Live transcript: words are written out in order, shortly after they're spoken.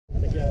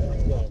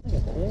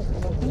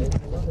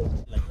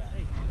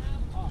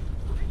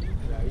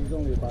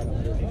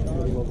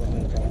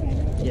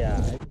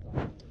Yeah.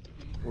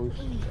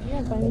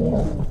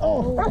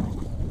 Oh!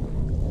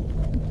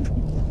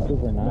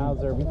 Super nice.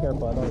 Mauser, be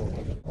careful. I don't...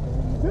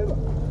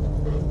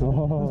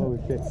 Oh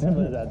shit.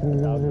 Similar to that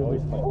dog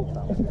always fighting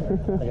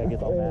from. Like I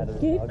get all mad at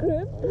the dog.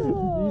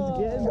 He's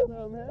getting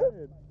so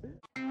mad.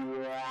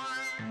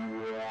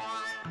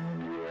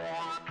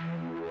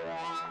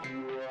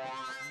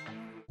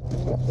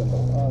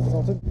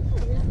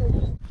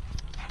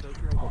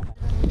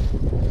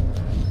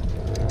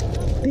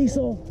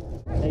 Diesel!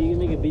 Hey, you can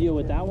make a video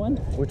with that one?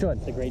 Which one?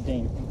 The Great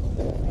Dane.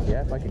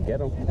 Yeah, if I could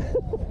get him.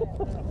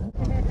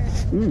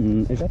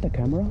 Is that the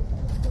camera?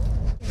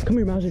 Come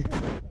here, Mauser.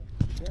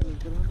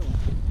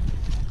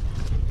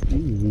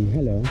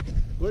 Hello.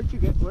 Where'd you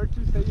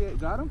say you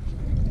got him?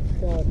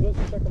 Close to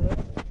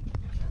Sacramento.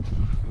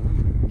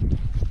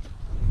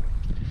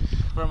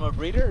 From a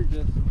breeder or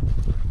just?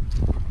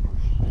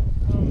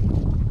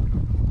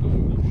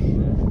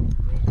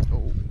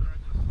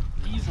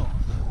 Diesel.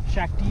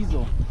 Shaq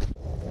Diesel.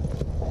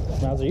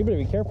 Mauser, you better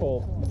be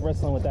careful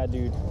wrestling with that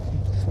dude.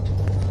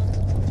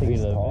 Take you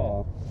to the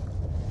vet.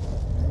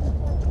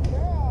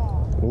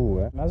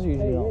 Ooh, Mauser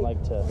usually don't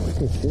like to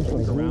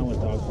look around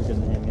with dogs bigger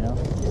than him, you know?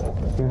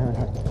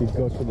 He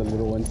goes for the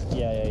little ones.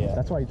 Yeah.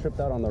 That's why he tripped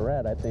out on the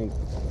red, I think.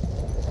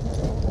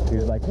 He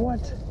was like,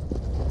 what?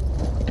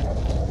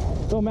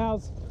 Go,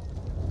 Mouse.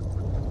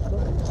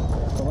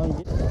 Come on,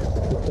 get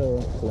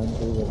the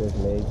flimsy with his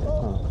legs.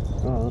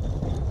 Oh,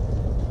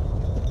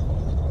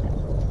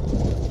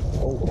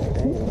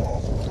 dang.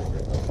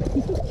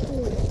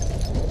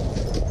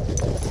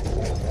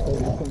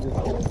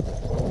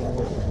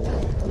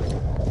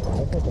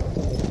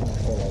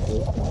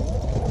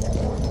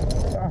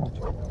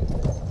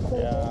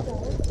 Yeah.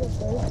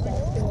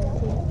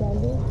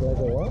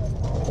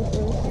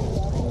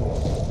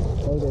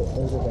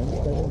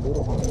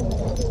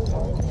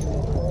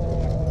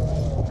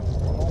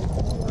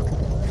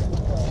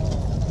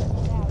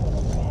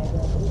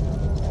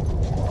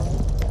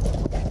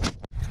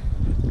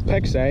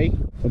 Pexay,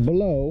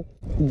 below,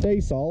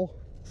 Daysol.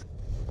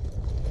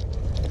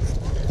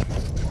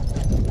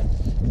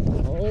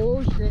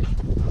 Oh shit.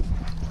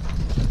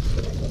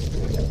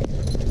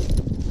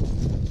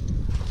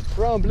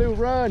 Run, Blue,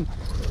 run!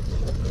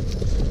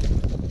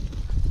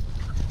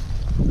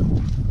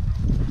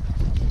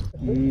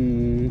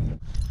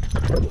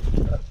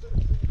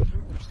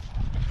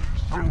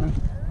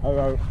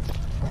 Hello.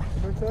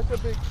 There's such a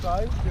big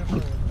size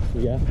difference.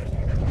 Yeah.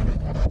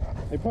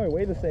 They probably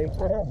weigh the same.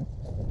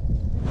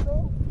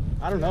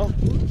 I don't know.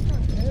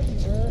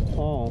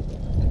 Oh.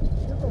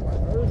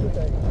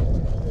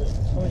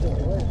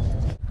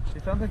 She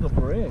sounds like a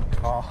brick.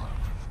 Oh.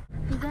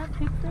 Is that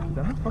Pixie? Is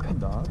that a fucking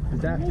dog? Is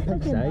that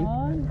Pexay?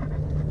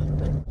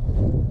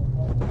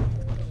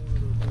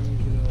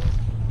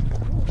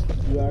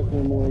 You ask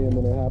me more and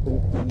then it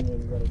happens. You know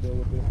you gotta deal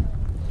with it.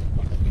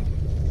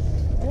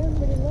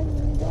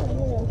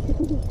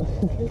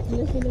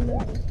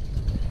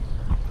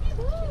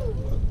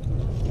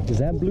 Is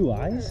that Blue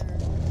Eyes?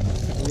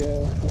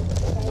 Yeah.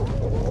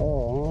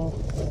 Oh.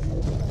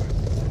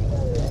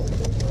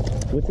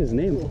 What's his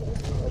name?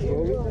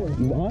 Broly?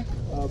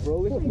 Huh?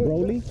 Broly?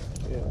 Broly?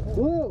 Yeah.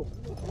 Whoa!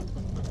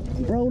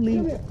 Broly.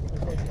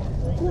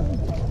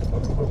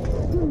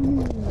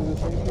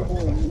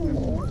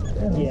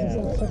 Yeah.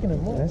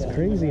 That's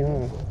crazy,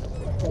 huh?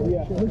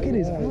 Yeah. Look at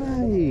his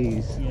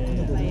eyes.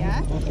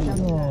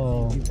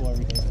 Oh.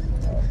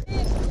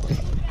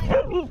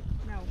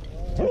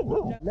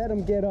 Let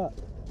him get up.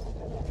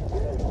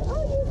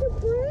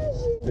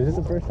 Is this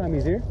the first time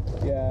he's here?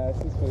 Yeah,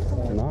 it's his first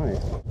time.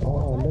 Nice.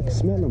 Oh, look,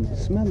 smell him.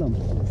 Smell him.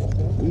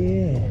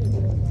 Yeah.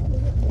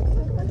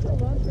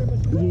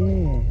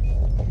 Yeah.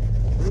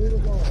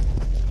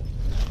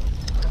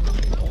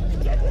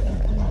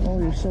 Oh,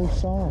 you're so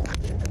soft.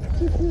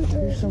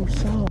 You're so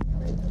soft.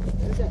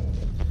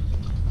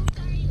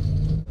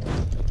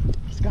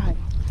 Sky.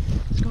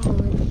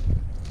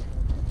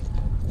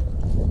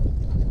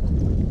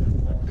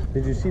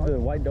 Did you see the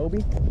white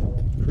Dobie?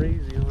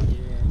 Crazy, huh? Yeah.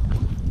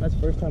 That's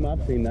the first time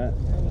I've seen that.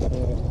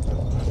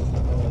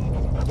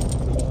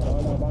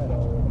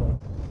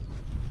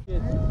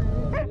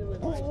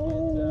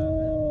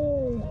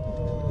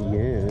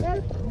 Yeah.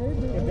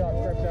 Good job,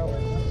 crept out.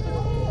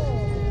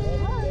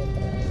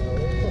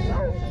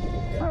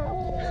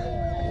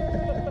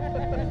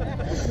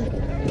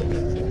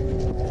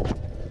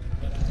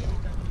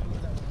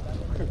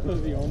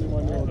 Was the only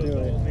one who will do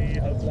it.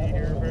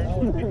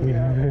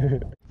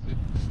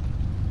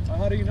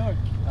 How do you know?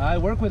 I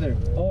work with her.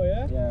 Oh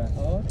yeah? Yeah.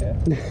 Oh okay.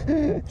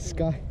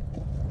 Sky.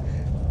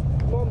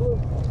 Come on, Blue.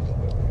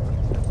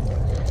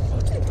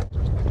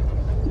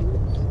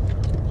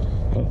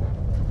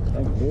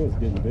 That Blue's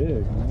getting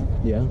big, man.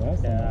 Yeah.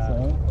 That's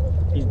Yeah.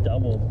 He's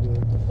doubled.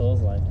 It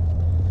feels like.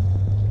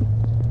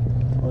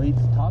 Well, he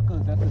eats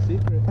tacos, that's a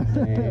secret.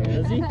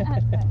 Does he?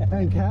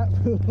 And cat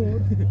food.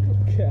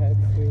 Cat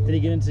food. Did he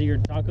get into your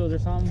tacos or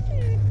something?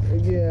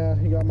 Yeah,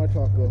 he got my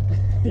taco.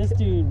 This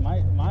dude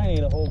might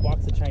ate a whole box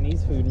box of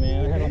Chinese food,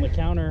 man. I had on the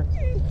counter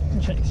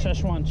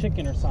Szechuan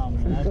chicken or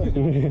something. I forgot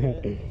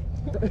it.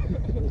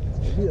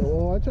 Yeah,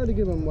 well, I try to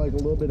give him like a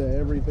little bit of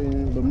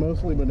everything, but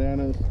mostly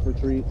bananas for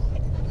treats.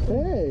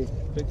 Hey!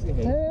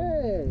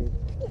 Hey!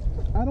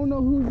 I don't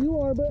know who you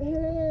are, but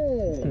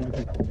hey!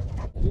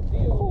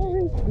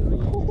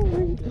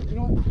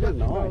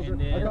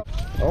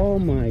 Oh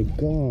my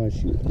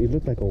gosh, you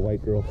look like a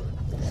white girl.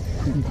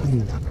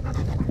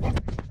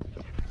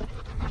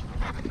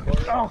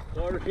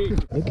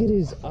 Look at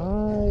his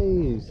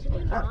eyes.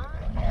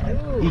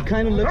 He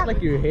kind of looks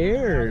like your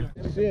hair.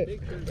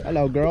 Shit.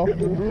 Hello, girl.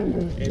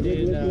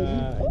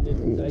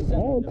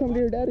 Oh, come to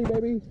your daddy,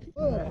 baby.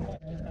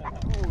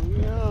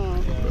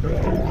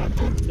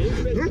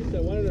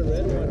 One of the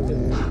red ones.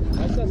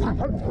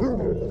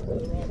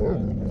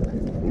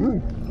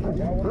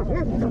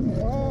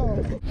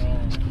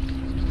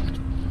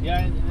 Yeah,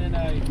 and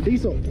then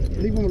Diesel.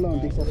 Leave him alone,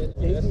 Diesel.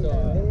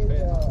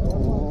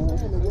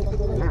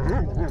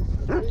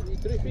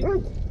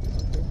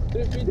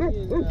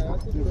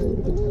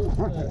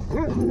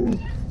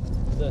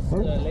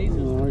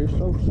 Oh, you're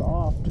so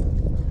soft.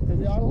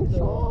 You're so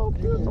soft.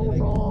 You're so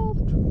soft.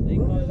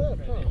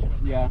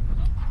 Yeah.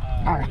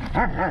 I'm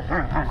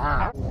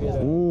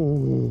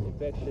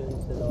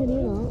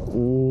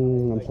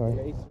sorry.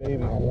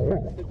 Baby. Hi,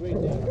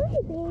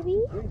 baby.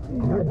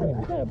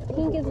 Got a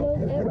pinkest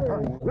nose ever.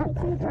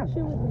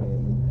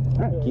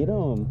 Get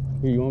him.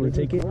 Here, you want me to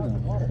take it? No.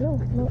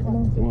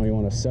 Oh, you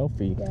want a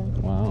selfie? Yeah.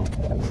 Wow.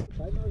 I was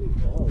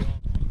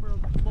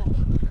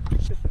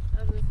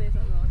gonna say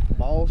something else.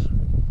 Balls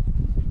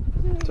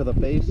to the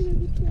face.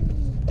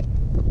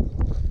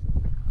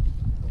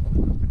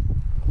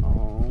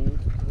 Oh,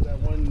 that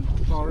one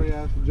sorry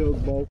ass joke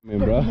ball. Man,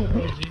 bro.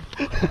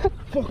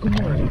 Fuck him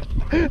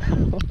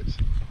up.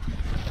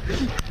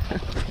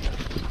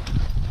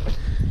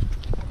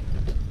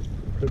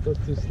 It goes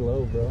too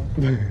slow, bro.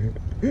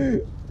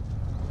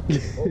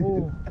 Oh,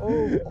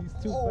 he's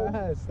too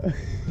fast.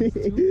 He's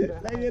too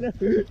fast. Look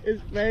at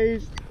his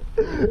face.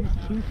 He's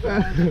too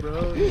fast,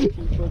 bro. He's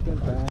too fucking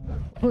fast.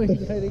 Oh,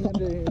 he's hiding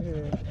under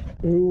here.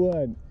 Who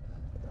won?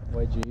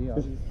 YG,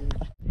 obviously.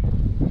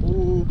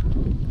 Ooh.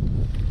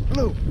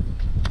 Blue.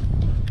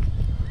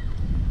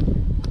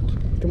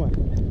 Come on.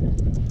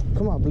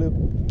 Come on, Blue.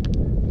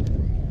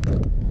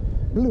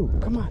 Blue,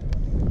 come on.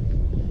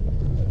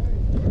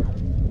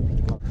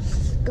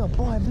 Good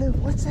boy, Blue.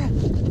 What's that?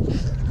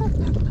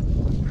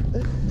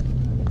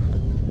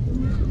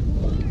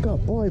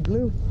 Good boy,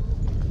 Blue.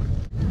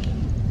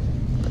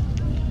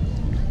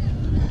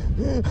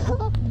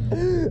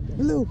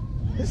 Blue.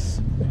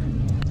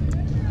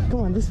 Come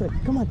on, this way.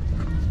 Come on.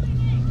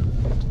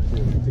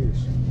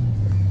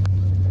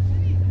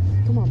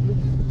 Come on, Blue.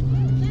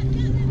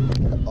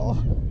 Oh.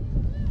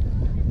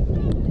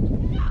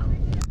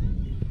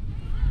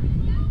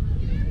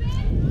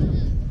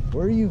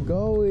 Where are you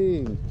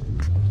going?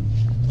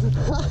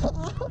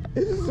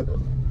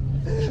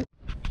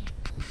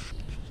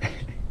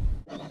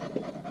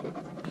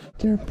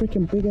 You're a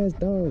freaking big ass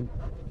dog.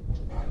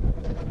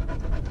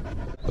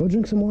 Go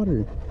drink some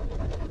water.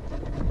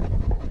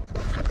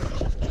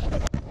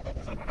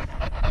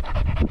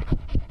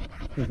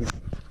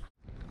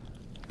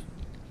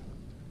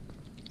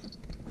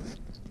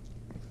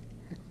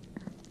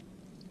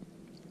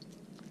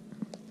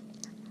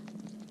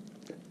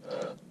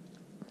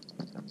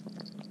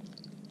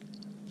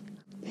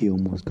 He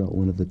almost got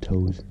one of the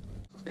toes.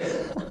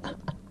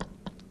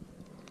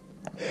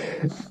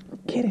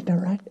 Get it,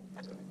 alright?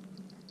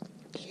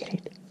 Get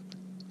it.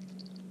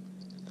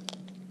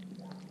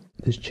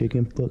 This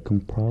chicken foot can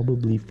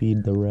probably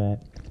feed the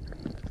rat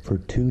for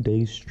 2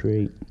 days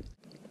straight.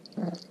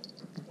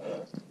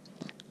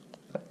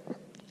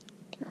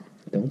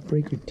 Don't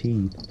break your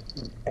teeth.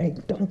 Hey,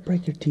 don't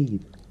break your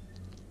teeth.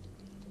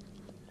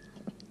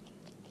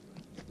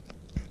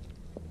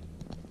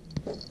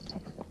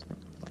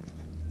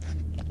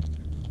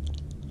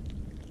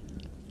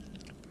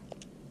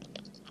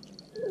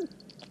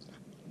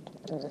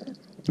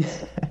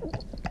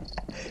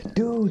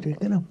 Dude, you're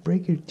gonna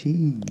break your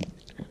teeth.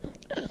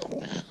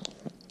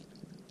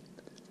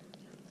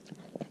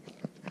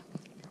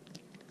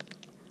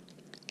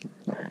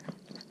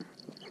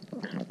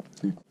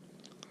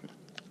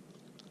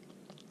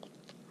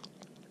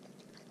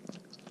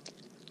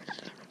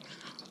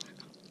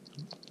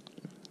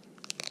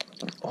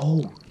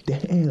 Oh,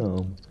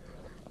 damn.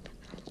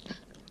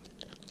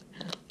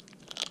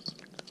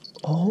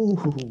 Oh.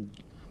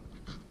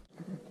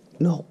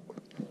 No.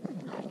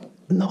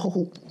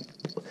 No.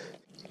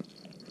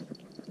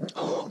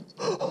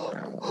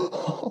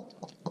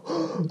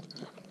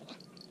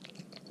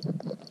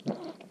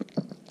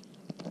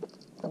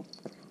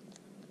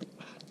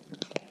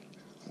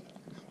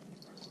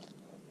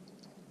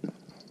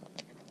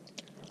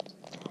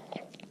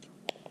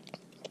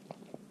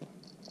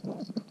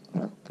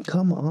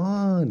 Come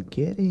on,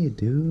 get it,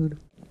 dude.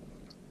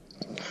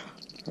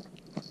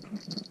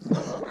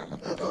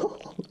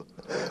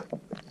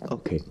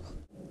 Okay.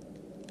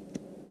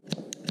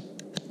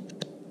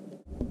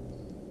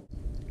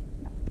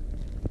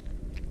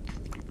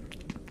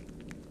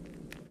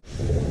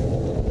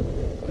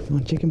 You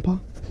want chicken paw?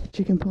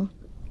 Chicken paw?